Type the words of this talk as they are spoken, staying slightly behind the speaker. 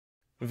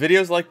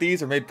Videos like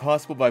these are made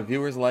possible by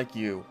viewers like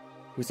you,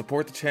 who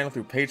support the channel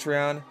through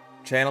Patreon,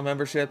 channel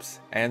memberships,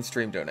 and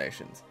stream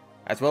donations,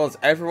 as well as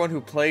everyone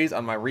who plays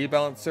on my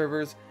rebalance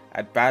servers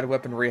at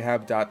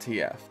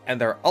badweaponrehab.tf,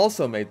 and they're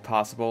also made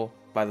possible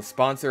by the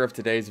sponsor of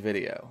today's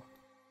video.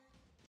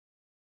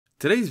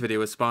 Today's video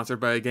is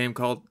sponsored by a game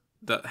called,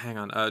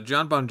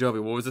 John Bon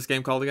Jovi, what was this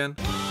game called again?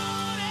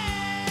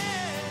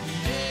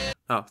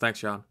 Oh, thanks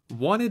John.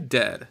 Wanted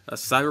Dead, a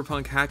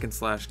cyberpunk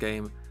hack-and-slash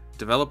game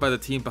developed by the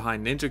team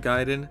behind Ninja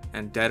Gaiden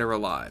and Dead or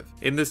Alive.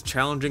 In this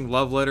challenging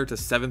love letter to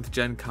 7th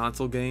gen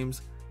console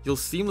games, you'll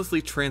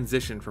seamlessly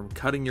transition from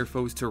cutting your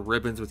foes to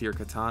ribbons with your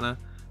katana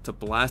to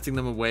blasting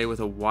them away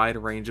with a wide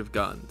range of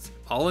guns,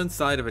 all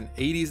inside of an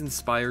 80s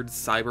inspired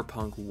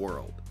cyberpunk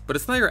world. But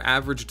it's not your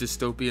average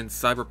dystopian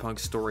cyberpunk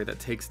story that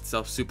takes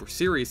itself super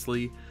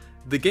seriously.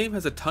 The game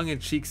has a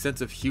tongue-in-cheek sense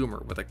of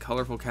humor with a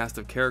colorful cast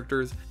of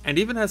characters, and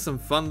even has some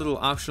fun little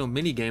optional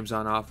mini-games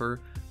on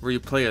offer where you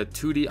play a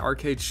 2D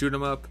arcade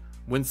shoot-'em-up,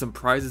 win some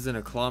prizes in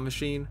a claw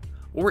machine,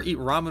 or eat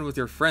ramen with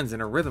your friends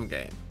in a rhythm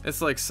game.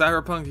 It's like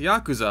cyberpunk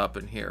Yakuza up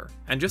in here.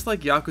 And just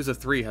like Yakuza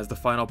 3 has the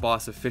final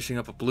boss of fishing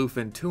up a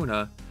bluefin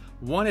tuna,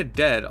 Wanted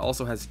Dead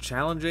also has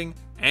challenging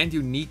and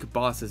unique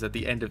bosses at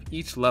the end of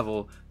each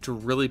level to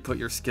really put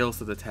your skills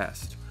to the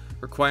test,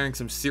 requiring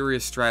some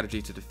serious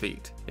strategy to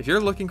defeat. If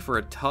you're looking for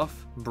a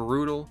tough,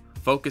 brutal,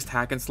 focused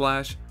hack and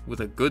slash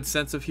with a good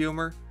sense of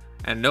humor,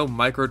 and no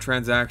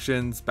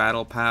microtransactions,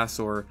 battle pass,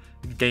 or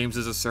games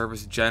as a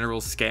service general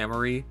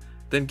scammery,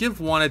 then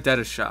give Wanted Dead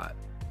a shot.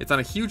 It's on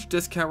a huge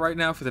discount right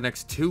now for the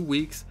next 2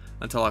 weeks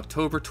until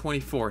October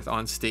 24th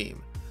on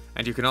Steam,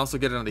 and you can also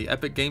get it on the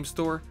Epic Games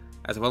Store,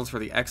 as well as for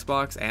the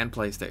Xbox and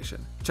PlayStation.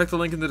 Check the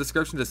link in the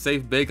description to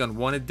save big on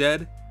Wanted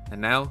Dead,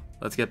 and now,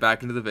 let's get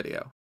back into the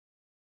video.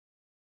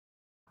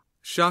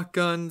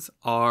 Shotguns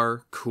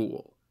are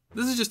cool.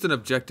 This is just an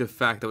objective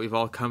fact that we've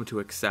all come to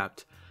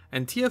accept,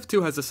 and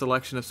TF2 has a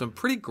selection of some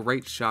pretty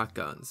great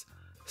shotguns,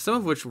 some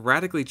of which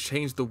radically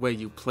change the way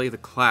you play the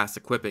class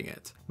equipping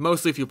it.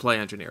 Mostly if you play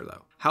Engineer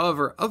though.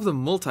 However, of the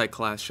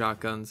multi-class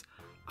shotguns,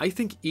 I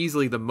think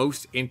easily the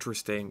most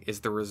interesting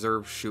is the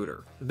Reserve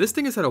Shooter. This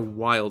thing has had a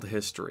wild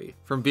history,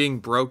 from being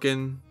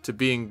broken to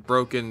being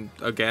broken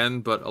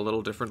again, but a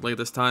little differently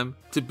this time,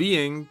 to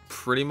being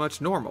pretty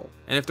much normal.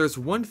 And if there's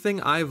one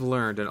thing I've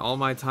learned in all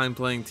my time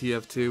playing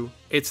TF2,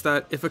 it's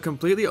that if a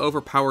completely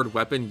overpowered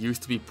weapon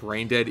used to be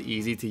brain dead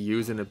easy to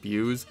use and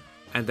abuse,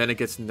 and then it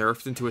gets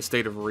nerfed into a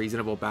state of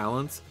reasonable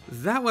balance,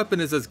 that weapon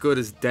is as good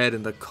as dead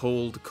in the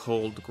cold,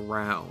 cold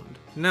ground.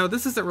 Now,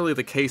 this isn't really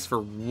the case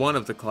for one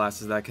of the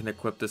classes that can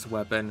equip this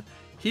weapon.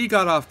 He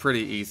got off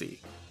pretty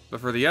easy.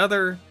 But for the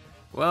other,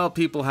 well,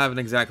 people haven't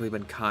exactly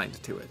been kind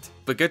to it.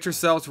 But get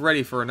yourselves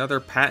ready for another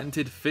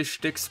patented fish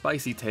stick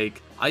spicy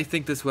take. I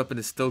think this weapon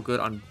is still good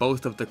on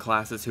both of the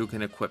classes who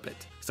can equip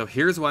it. So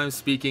here's why I'm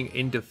speaking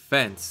in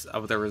defense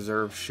of the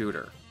Reserve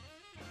Shooter.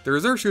 The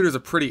Reserve Shooter is a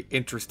pretty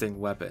interesting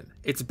weapon.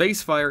 Its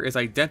base fire is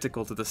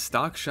identical to the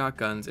stock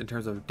shotguns in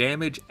terms of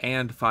damage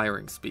and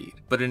firing speed,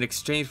 but in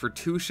exchange for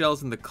 2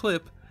 shells in the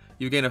clip,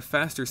 you gain a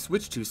faster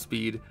switch-to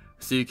speed,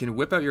 so you can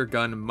whip out your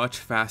gun much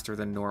faster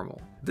than normal.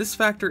 This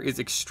factor is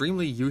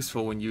extremely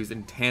useful when used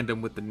in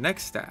tandem with the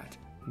next stat,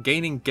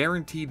 gaining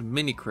guaranteed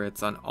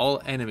mini-crits on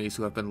all enemies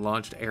who have been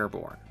launched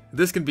airborne.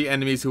 This can be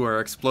enemies who are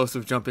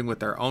explosive jumping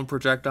with their own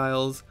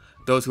projectiles,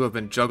 those who have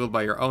been juggled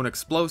by your own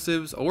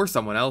explosives or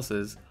someone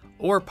else's,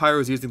 or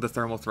Pyro's using the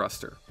thermal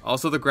thruster.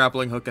 Also the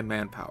grappling hook and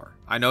manpower.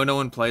 I know no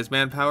one plays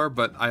manpower,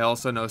 but I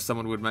also know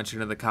someone would mention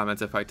it in the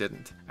comments if I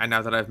didn't. And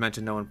now that I've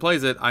mentioned no one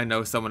plays it, I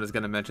know someone is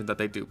going to mention that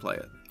they do play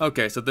it.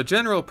 Okay, so the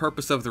general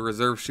purpose of the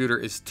Reserve Shooter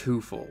is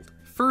twofold.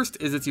 First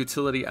is its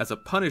utility as a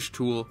punish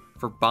tool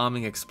for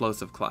bombing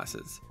explosive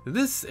classes.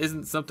 This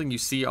isn't something you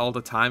see all the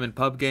time in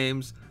pub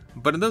games,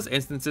 but in those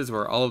instances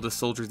where all of the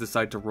soldiers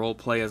decide to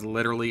roleplay as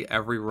literally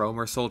every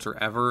roamer soldier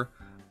ever,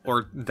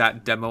 or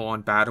that demo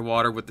on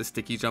Badwater with the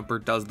sticky jumper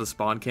does the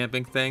spawn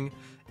camping thing,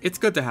 it's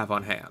good to have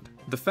on hand.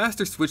 The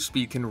faster switch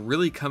speed can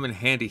really come in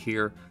handy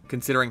here,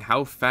 considering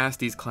how fast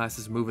these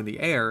classes move in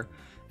the air,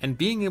 and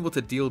being able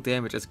to deal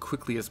damage as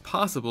quickly as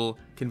possible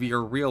can be a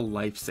real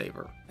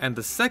lifesaver. And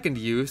the second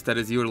use that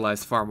is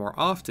utilized far more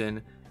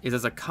often is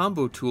as a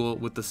combo tool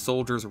with the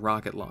soldiers'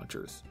 rocket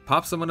launchers.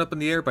 Pop someone up in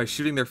the air by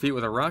shooting their feet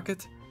with a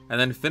rocket, and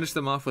then finish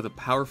them off with a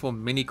powerful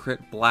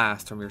mini-crit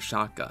blast from your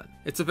shotgun.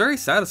 It's a very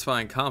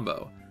satisfying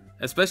combo,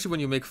 especially when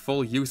you make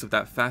full use of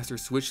that faster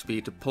switch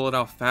speed to pull it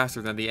off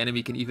faster than the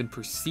enemy can even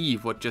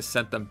perceive what just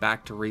sent them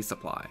back to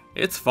resupply.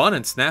 It's fun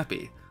and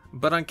snappy,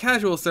 but on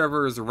casual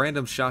servers,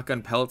 random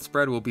shotgun pellet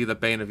spread will be the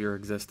bane of your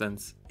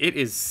existence. It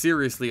is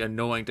seriously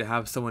annoying to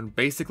have someone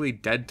basically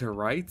dead to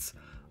rights,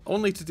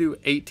 only to do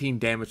 18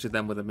 damage to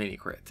them with a mini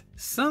crit.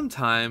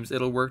 Sometimes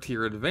it'll work to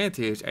your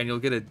advantage and you'll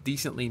get a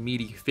decently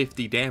meaty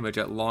 50 damage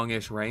at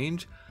longish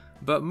range,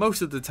 but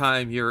most of the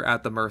time you're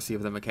at the mercy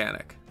of the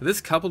mechanic. This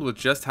coupled with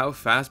just how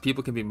fast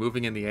people can be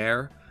moving in the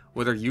air,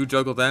 whether you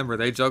juggle them or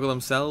they juggle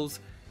themselves,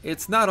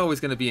 it's not always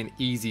going to be an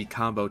easy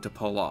combo to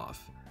pull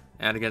off.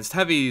 And against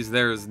heavies,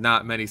 there's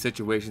not many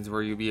situations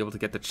where you'll be able to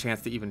get the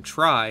chance to even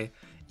try,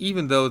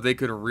 even though they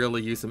could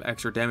really use some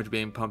extra damage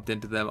being pumped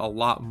into them a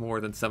lot more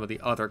than some of the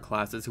other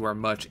classes who are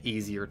much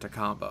easier to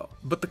combo.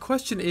 But the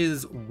question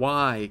is,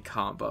 why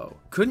combo?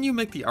 Couldn't you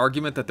make the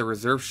argument that the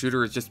reserve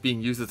shooter is just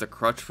being used as a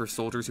crutch for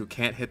soldiers who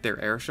can't hit their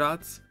air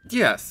shots?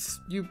 Yes,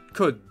 you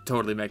could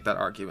totally make that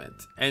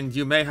argument, and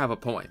you may have a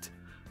point.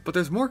 But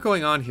there's more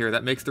going on here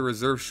that makes the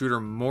reserve shooter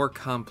more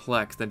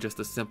complex than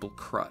just a simple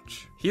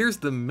crutch. Here's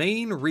the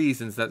main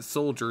reasons that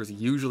soldiers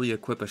usually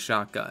equip a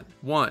shotgun.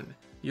 1.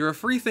 You're a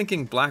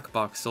free-thinking black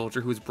box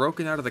soldier who's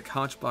broken out of the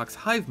conch box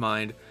hive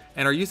mind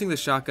and are using the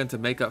shotgun to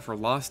make up for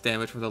lost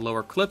damage from the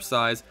lower clip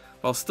size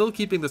while still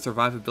keeping the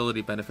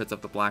survivability benefits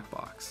of the black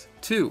box.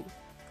 2.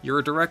 You're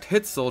a direct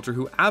hit soldier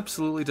who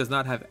absolutely does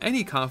not have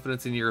any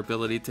confidence in your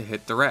ability to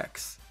hit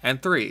directs.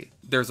 And 3.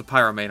 There's a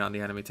Pyro main on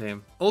the enemy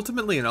team.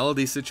 Ultimately, in all of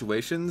these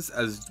situations,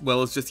 as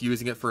well as just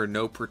using it for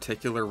no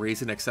particular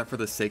reason except for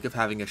the sake of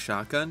having a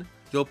shotgun,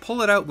 you'll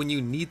pull it out when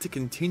you need to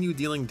continue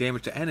dealing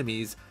damage to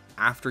enemies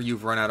after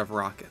you've run out of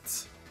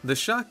rockets. The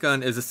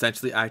shotgun is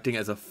essentially acting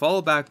as a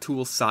fallback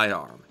tool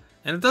sidearm,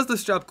 and it does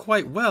this job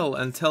quite well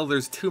until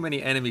there's too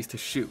many enemies to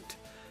shoot.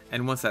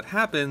 And once that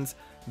happens,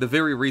 the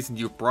very reason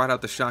you brought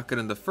out the shotgun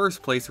in the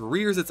first place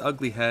rears its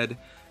ugly head,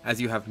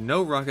 as you have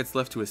no rockets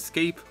left to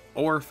escape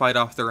or fight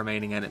off the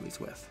remaining enemies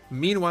with.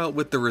 Meanwhile,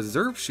 with the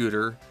reserve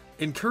shooter,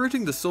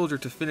 encouraging the soldier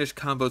to finish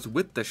combos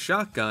with the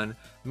shotgun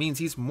means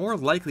he's more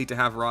likely to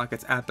have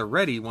rockets at the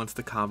ready once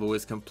the combo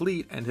is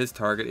complete and his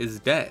target is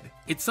dead.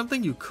 It's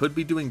something you could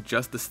be doing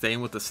just the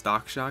same with the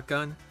stock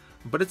shotgun,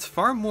 but it's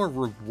far more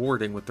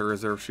rewarding with the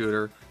reserve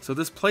shooter, so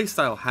this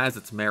playstyle has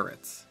its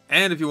merits.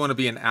 And if you want to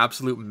be an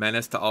absolute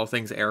menace to all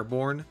things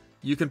airborne,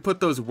 you can put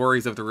those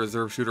worries of the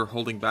reserve shooter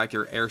holding back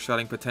your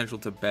air-shotting potential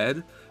to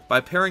bed by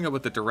pairing it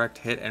with the direct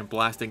hit and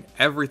blasting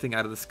everything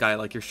out of the sky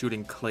like you're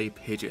shooting clay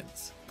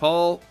pigeons.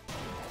 Paul...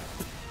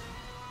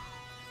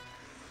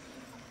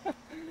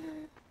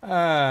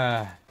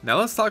 Now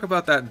let's talk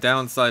about that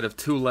downside of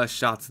 2 less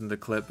shots in the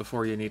clip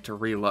before you need to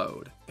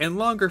reload. In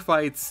longer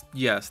fights,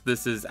 yes,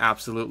 this is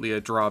absolutely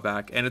a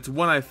drawback, and it's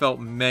one I felt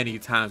many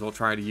times while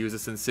trying to use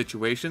this in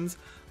situations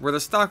where the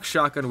stock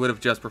shotgun would have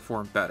just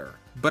performed better.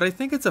 But I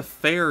think it's a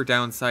fair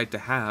downside to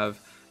have,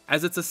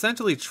 as it's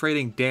essentially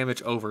trading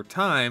damage over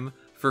time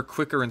for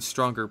quicker and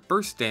stronger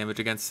burst damage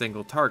against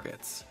single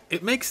targets.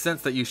 It makes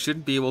sense that you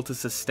shouldn't be able to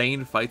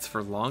sustain fights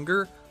for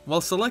longer,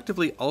 while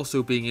selectively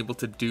also being able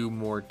to do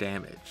more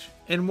damage,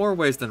 in more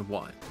ways than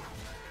one.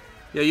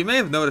 Yeah, you may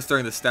have noticed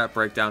during the stat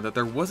breakdown that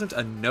there wasn't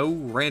a no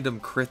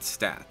random crit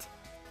stat,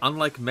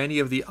 unlike many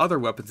of the other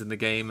weapons in the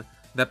game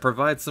that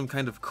provide some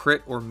kind of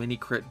crit or mini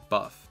crit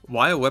buff.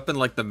 Why a weapon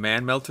like the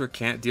Man Melter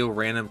can't deal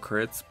random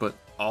crits, but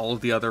all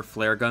of the other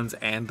flare guns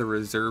and the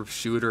reserve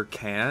shooter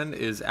can,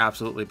 is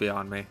absolutely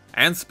beyond me.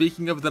 And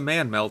speaking of the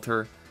Man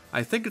Melter,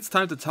 I think it's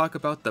time to talk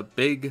about the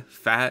big,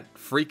 fat,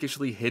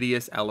 freakishly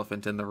hideous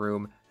elephant in the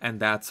room, and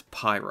that's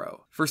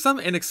Pyro. For some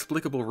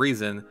inexplicable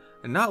reason,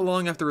 not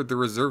long after the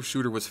reserve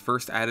shooter was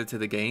first added to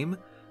the game,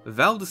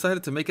 Valve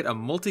decided to make it a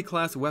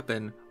multi-class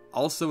weapon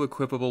also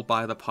equipable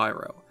by the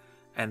Pyro,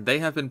 and they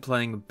have been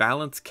playing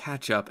balance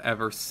catch-up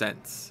ever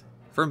since.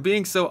 From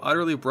being so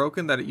utterly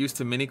broken that it used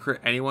to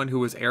mini-crit anyone who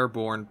was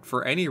airborne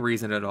for any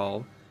reason at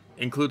all,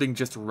 including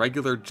just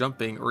regular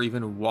jumping or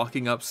even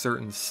walking up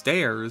certain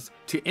stairs,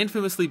 to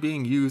infamously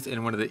being used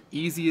in one of the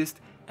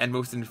easiest and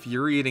most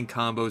infuriating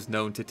combos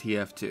known to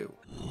TF2.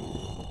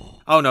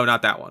 Oh no,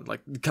 not that one.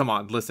 Like, come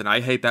on, listen,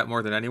 I hate that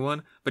more than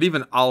anyone, but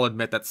even I'll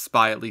admit that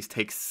Spy at least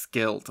takes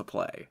skill to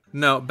play.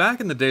 No, back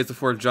in the days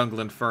before Jungle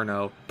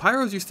Inferno,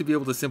 Pyros used to be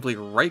able to simply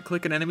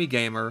right-click an enemy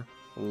gamer,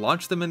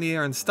 launch them in the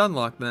air and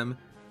stun-lock them,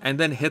 and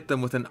then hit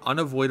them with an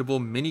unavoidable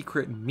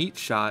mini-crit meat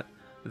shot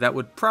that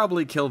would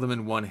probably kill them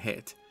in one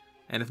hit.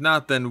 And if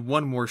not, then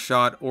one more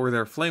shot or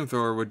their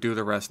flamethrower would do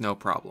the rest no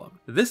problem.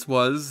 This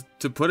was,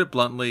 to put it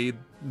bluntly,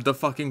 the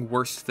fucking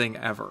worst thing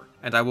ever,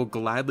 and I will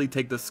gladly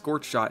take the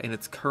Scorch Shot in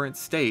its current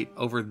state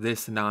over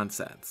this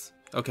nonsense.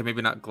 Okay,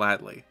 maybe not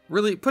gladly.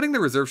 Really, putting the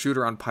reserve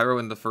shooter on Pyro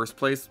in the first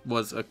place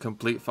was a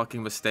complete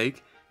fucking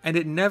mistake, and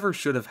it never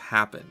should have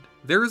happened.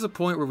 There is a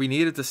point where we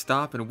needed to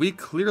stop and we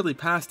clearly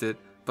passed it,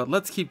 but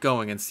let's keep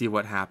going and see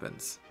what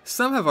happens.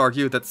 Some have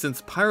argued that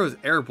since Pyro's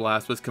Air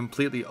Blast was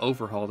completely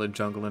overhauled in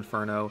Jungle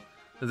Inferno,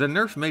 the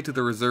nerf made to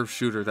the reserve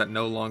shooter that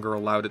no longer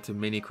allowed it to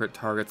mini-crit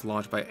targets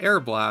launched by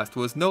Air Blast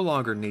was no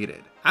longer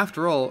needed.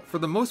 After all, for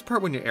the most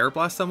part when you Air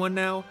Blast someone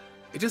now,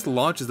 it just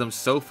launches them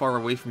so far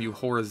away from you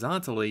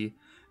horizontally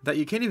that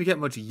you can't even get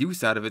much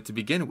use out of it to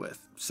begin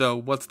with, so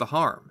what's the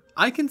harm?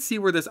 I can see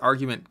where this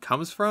argument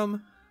comes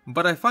from,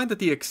 but I find that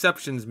the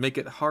exceptions make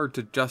it hard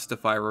to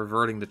justify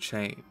reverting the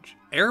change.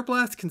 Air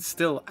Blast can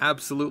still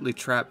absolutely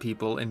trap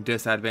people in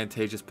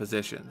disadvantageous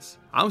positions.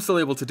 I'm still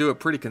able to do it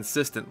pretty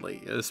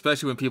consistently,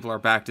 especially when people are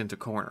backed into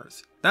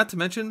corners. Not to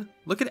mention,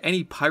 look at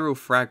any Pyro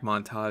frag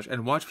montage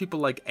and watch people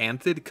like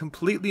Anthid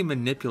completely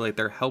manipulate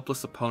their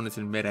helpless opponents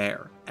in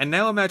midair. And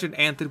now imagine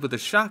Anthid with a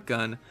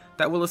shotgun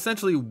that will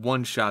essentially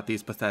one-shot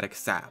these pathetic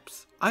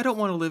saps. I don't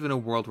want to live in a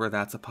world where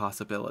that's a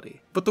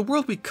possibility. But the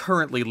world we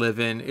currently live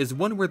in is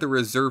one where the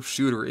reserve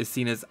shooter is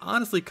seen as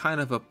honestly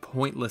kind of a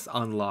pointless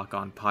unlock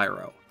on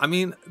Pyro. I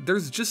mean,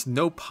 there's just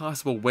no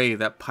possible way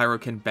that Pyro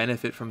can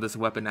benefit from this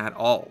weapon at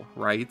all,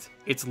 right?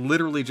 It's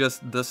literally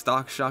just the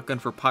stock shotgun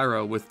for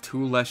Pyro with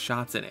 2 less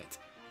shots in it.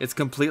 It's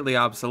completely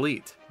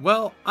obsolete.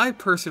 Well, I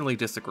personally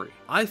disagree.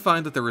 I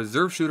find that the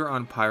reserve shooter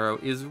on Pyro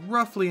is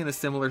roughly in a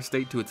similar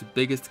state to its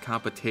biggest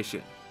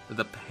competition,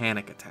 the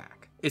panic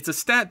attack. It's a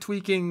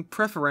stat-tweaking,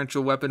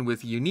 preferential weapon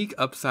with unique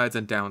upsides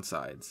and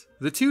downsides.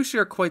 The two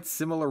share quite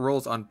similar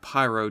roles on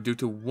Pyro due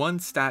to one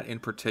stat in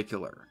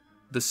particular,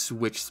 the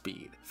switch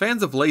speed.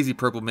 Fans of Lazy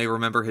Purple may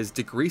remember his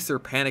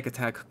Degreaser panic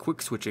attack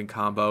quick switching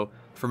combo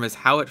from his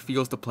How It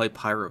Feels to Play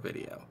Pyro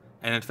video.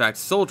 And in fact,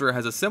 Soldier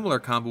has a similar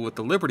combo with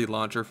the Liberty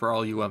Launcher for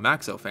all you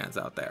Maxo fans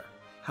out there.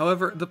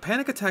 However, the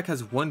panic attack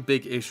has one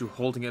big issue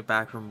holding it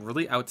back from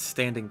really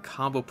outstanding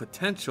combo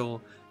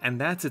potential, and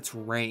that's its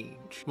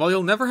range. While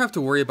you'll never have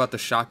to worry about the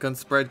shotgun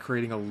spread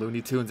creating a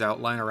Looney Tunes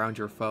outline around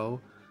your foe,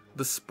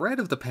 the spread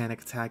of the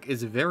panic attack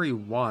is very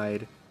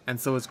wide,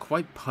 and so is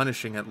quite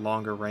punishing at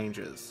longer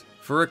ranges.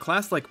 For a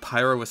class like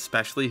Pyro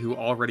especially, who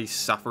already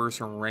suffers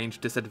from range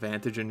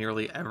disadvantage in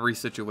nearly every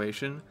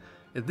situation,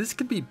 this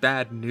could be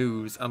bad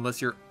news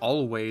unless you're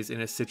always in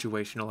a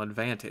situational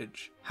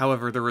advantage.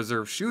 However, the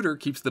reserve shooter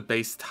keeps the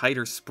base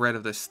tighter spread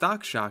of the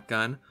stock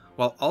shotgun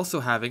while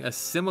also having a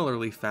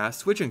similarly fast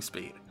switching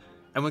speed.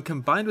 And when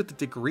combined with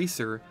the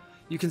Degreaser,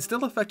 you can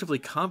still effectively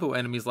combo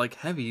enemies like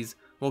heavies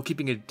while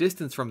keeping a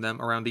distance from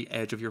them around the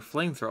edge of your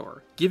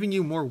flamethrower, giving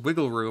you more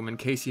wiggle room in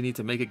case you need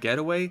to make a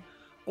getaway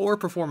or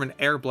perform an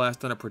air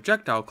blast on a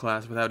projectile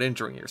class without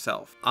injuring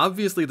yourself.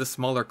 Obviously, the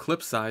smaller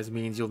clip size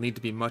means you'll need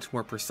to be much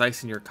more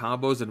precise in your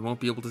combos and won't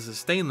be able to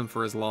sustain them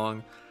for as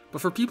long, but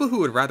for people who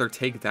would rather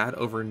take that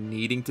over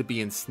needing to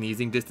be in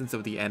sneezing distance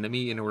of the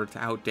enemy in order to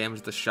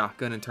outdamage the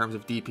shotgun in terms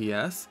of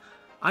DPS,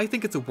 I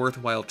think it's a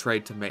worthwhile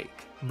trade to make.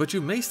 But you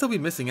may still be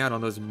missing out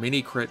on those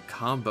mini-crit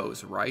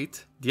combos,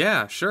 right?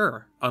 Yeah,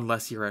 sure,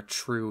 unless you're a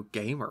true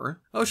gamer.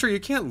 Oh sure, you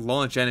can't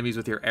launch enemies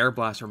with your air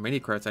blast or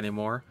mini-crits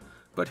anymore,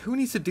 but who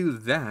needs to do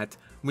that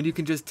when you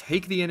can just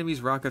take the enemy's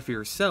rocket for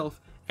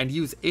yourself and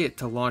use it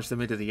to launch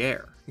them into the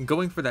air,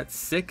 going for that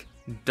sick,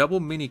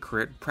 double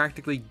mini-crit,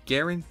 practically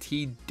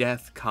guaranteed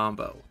death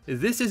combo.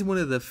 This is one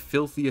of the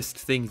filthiest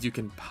things you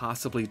can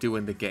possibly do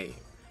in the game.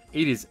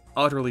 It is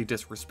utterly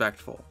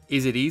disrespectful.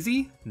 Is it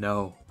easy?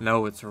 No,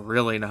 it's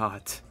really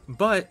not.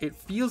 But it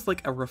feels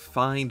like a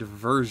refined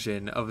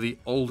version of the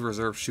old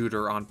reserve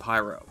shooter on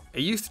Pyro.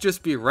 It used to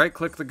just be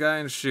right-click the guy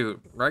and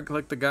shoot,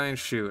 right-click the guy and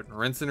shoot,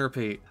 rinse and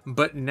repeat.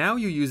 But now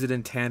you use it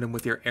in tandem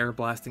with your air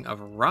blasting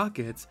of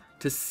rockets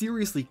to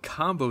seriously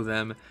combo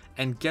them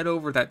and get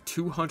over that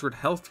 200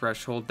 health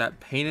threshold that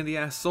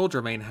pain-in-the-ass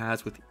Soldier main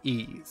has with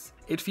ease.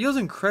 It feels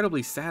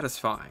incredibly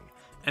satisfying.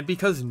 And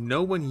because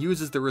no one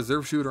uses the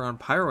reserve shooter on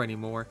Pyro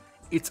anymore,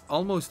 it's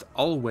almost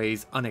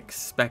always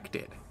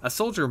unexpected. A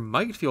soldier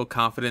might feel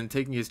confident in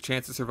taking his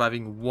chance of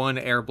surviving one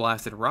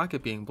air-blasted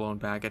rocket being blown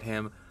back at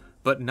him,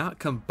 but not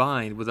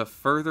combined with a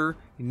further,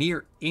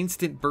 near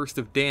instant burst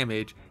of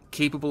damage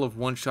capable of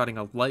one-shotting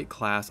a light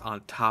class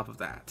on top of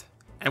that.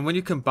 And when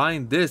you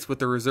combine this with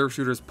the reserve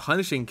shooter's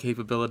punishing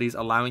capabilities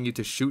allowing you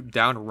to shoot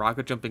down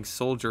rocket jumping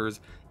soldiers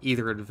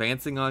either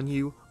advancing on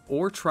you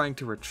or trying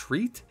to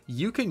retreat,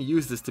 you can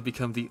use this to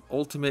become the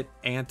ultimate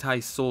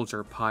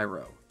anti-soldier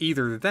Pyro.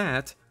 Either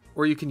that,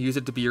 or you can use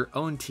it to be your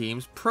own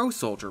team's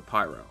pro-soldier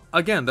Pyro.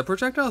 Again, the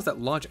projectiles that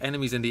launch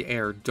enemies in the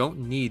air don't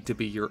need to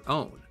be your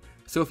own.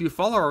 So if you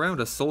follow around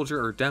a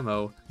soldier or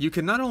demo, you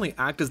can not only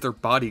act as their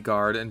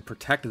bodyguard and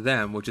protect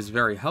them, which is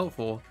very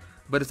helpful,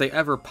 but if they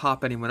ever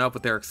pop anyone up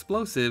with their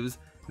explosives,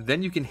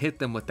 then you can hit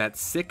them with that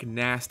sick,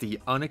 nasty,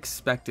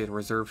 unexpected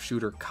reserve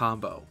shooter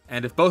combo.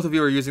 And if both of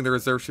you are using the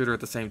reserve shooter at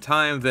the same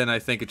time, then I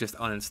think it just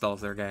uninstalls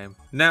their game.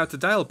 Now, to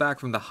dial back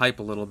from the hype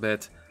a little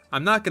bit,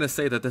 I'm not going to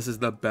say that this is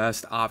the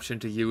best option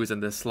to use in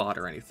this slot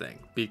or anything,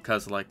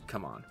 because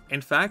come on.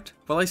 In fact,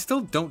 while I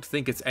still don't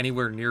think it's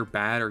anywhere near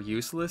bad or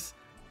useless,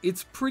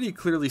 it's pretty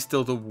clearly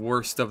still the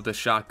worst of the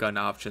shotgun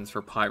options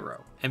for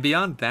Pyro. And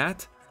beyond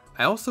that,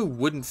 I also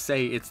wouldn't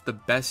say it's the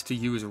best to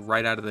use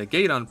right out of the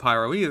gate on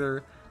Pyro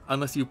either,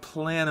 unless you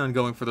plan on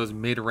going for those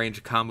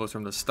mid-range combos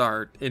from the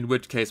start, in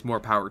which case more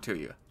power to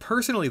you.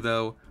 Personally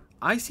though,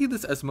 I see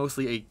this as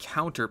mostly a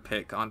counter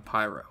pick on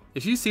Pyro.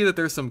 If you see that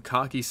there's some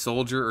cocky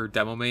soldier or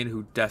demo main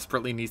who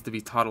desperately needs to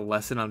be taught a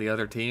lesson on the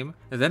other team,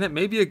 then it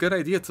may be a good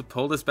idea to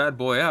pull this bad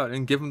boy out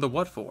and give him the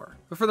what for.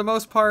 But for the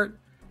most part,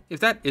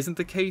 if that isn't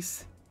the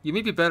case, you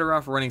may be better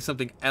off running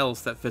something else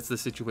that fits the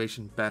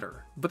situation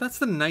better. But that's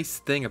the nice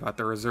thing about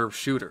the reserve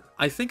shooter.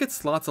 I think it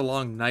slots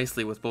along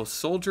nicely with both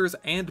Soldier's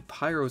and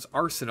Pyro's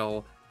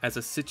arsenal as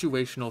a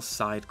situational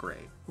side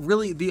grade.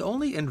 Really, the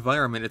only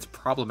environment it's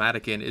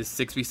problematic in is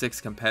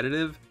 6v6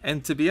 competitive,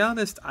 and to be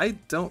honest, I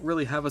don't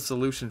really have a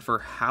solution for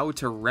how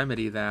to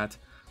remedy that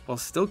while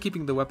still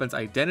keeping the weapon's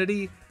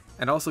identity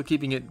and also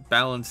keeping it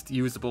balanced,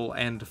 usable,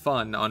 and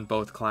fun on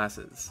both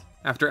classes.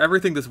 After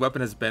everything this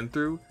weapon has been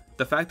through,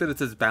 the fact that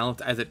it's as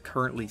balanced as it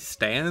currently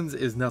stands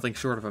is nothing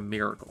short of a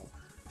miracle.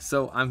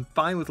 So I'm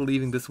fine with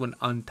leaving this one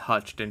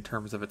untouched in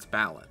terms of its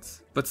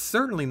balance, but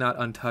certainly not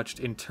untouched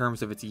in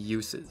terms of its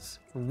uses.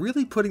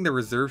 Really putting the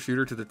reserve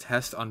shooter to the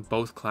test on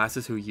both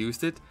classes who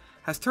used it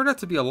has turned out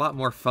to be a lot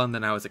more fun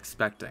than I was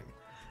expecting,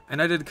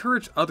 and I'd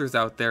encourage others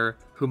out there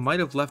who might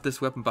have left this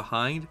weapon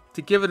behind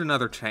to give it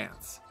another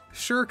chance.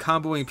 Sure,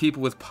 comboing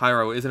people with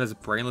Pyro isn't as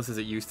brainless as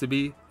it used to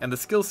be, and the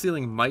skill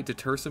ceiling might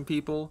deter some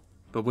people,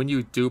 but when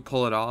you do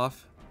pull it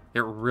off,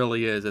 it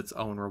really is its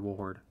own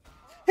reward.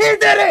 He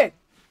did it!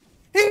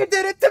 He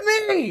did it to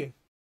me!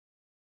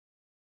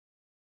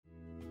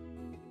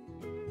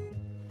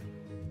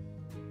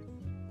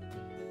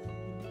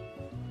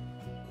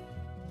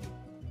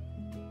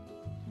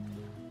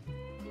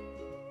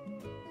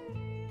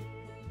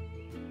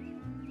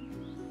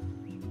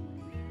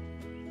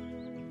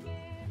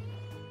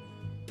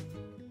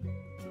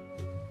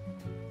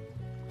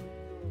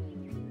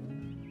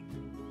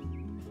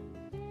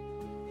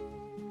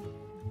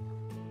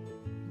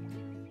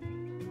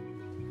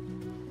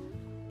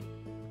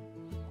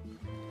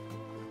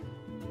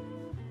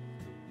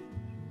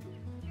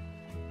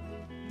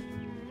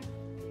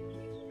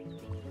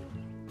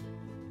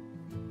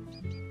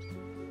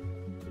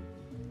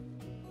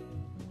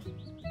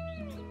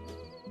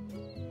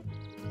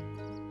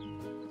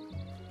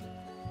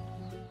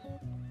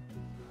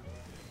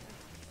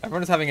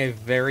 Everyone is having a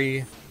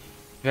very,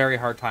 very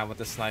hard time with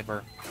this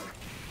sniper.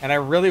 And I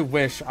really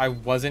wish I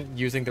wasn't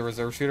using the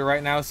reserve shooter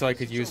right now so I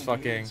could use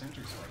fucking...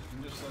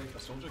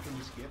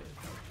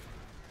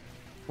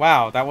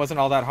 Wow, that wasn't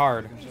all that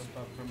hard.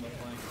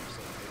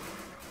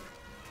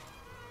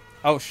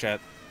 Oh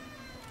shit.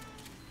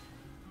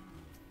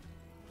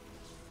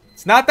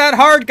 It's not that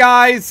hard,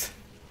 guys!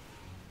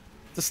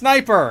 It's a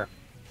sniper!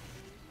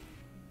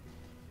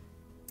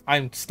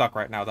 I'm stuck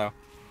right now, though.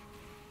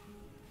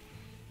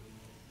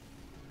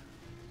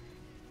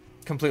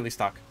 Completely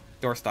stuck.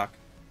 Door stuck.